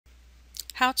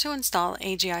How to install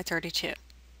AGi32.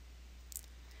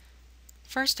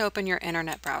 First, open your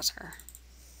internet browser.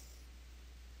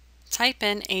 Type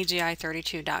in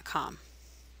AGi32.com.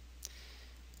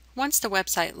 Once the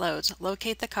website loads,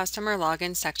 locate the Customer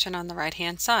Login section on the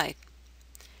right-hand side.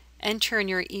 Enter in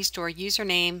your eStore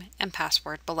username and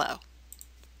password below.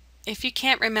 If you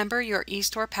can't remember your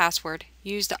eStore password,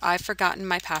 use the I've forgotten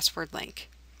my password link.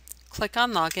 Click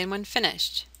on Login when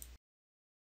finished.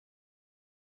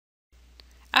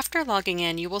 After logging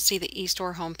in, you will see the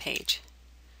eStore homepage.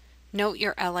 Note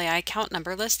your LAI account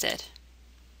number listed.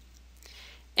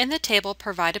 In the table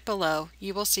provided below,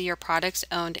 you will see your products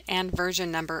owned and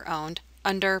version number owned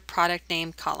under Product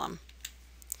Name column.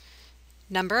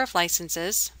 Number of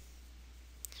licenses,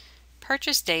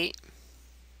 purchase date,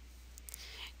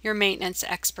 your maintenance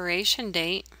expiration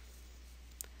date,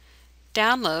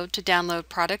 download to download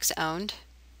products owned,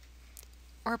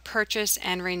 or purchase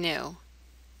and renew.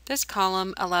 This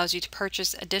column allows you to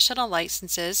purchase additional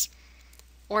licenses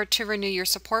or to renew your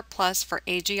Support Plus for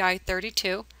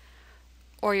AGi32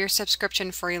 or your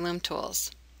subscription for Loom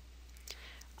tools.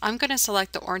 I'm going to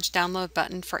select the orange download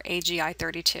button for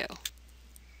AGi32.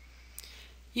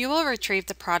 You will retrieve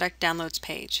the product downloads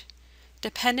page.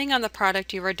 Depending on the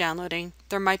product you are downloading,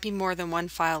 there might be more than one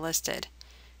file listed.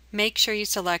 Make sure you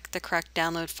select the correct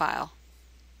download file.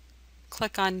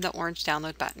 Click on the orange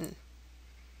download button.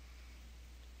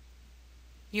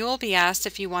 You will be asked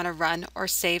if you want to run or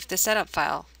save the setup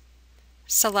file.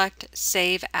 Select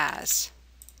Save As.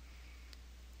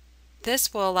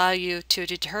 This will allow you to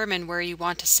determine where you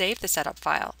want to save the setup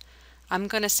file. I'm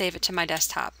going to save it to my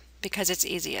desktop because it's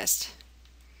easiest.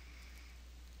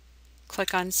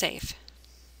 Click on Save.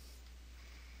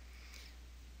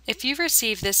 If you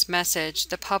receive this message,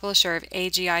 the publisher of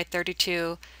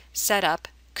AGi32 setup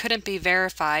couldn't be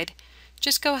verified,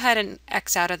 just go ahead and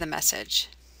X out of the message.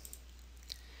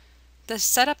 The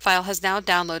setup file has now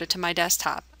downloaded to my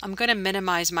desktop. I'm going to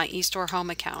minimize my eStore home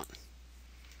account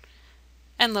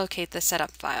and locate the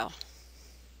setup file.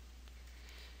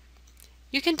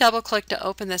 You can double-click to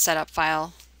open the setup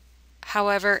file.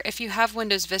 However, if you have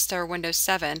Windows Vista or Windows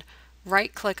 7,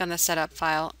 right-click on the setup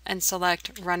file and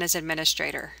select Run as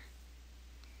Administrator.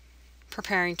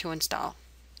 Preparing to install.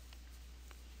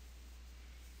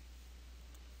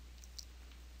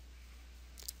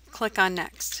 Click on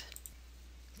Next.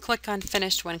 Click on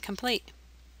Finished when complete.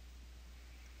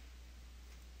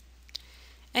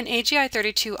 An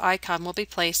AGi32 icon will be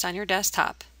placed on your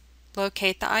desktop.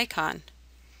 Locate the icon.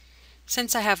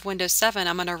 Since I have Windows 7,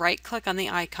 I'm going to right-click on the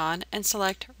icon and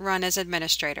select Run as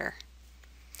Administrator.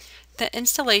 The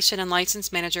Installation and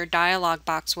License Manager dialog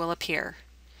box will appear.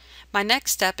 My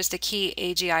next step is to key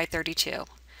AGi32.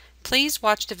 Please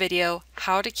watch the video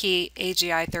How to Key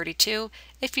AGi32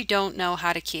 if you don't know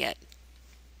how to key it.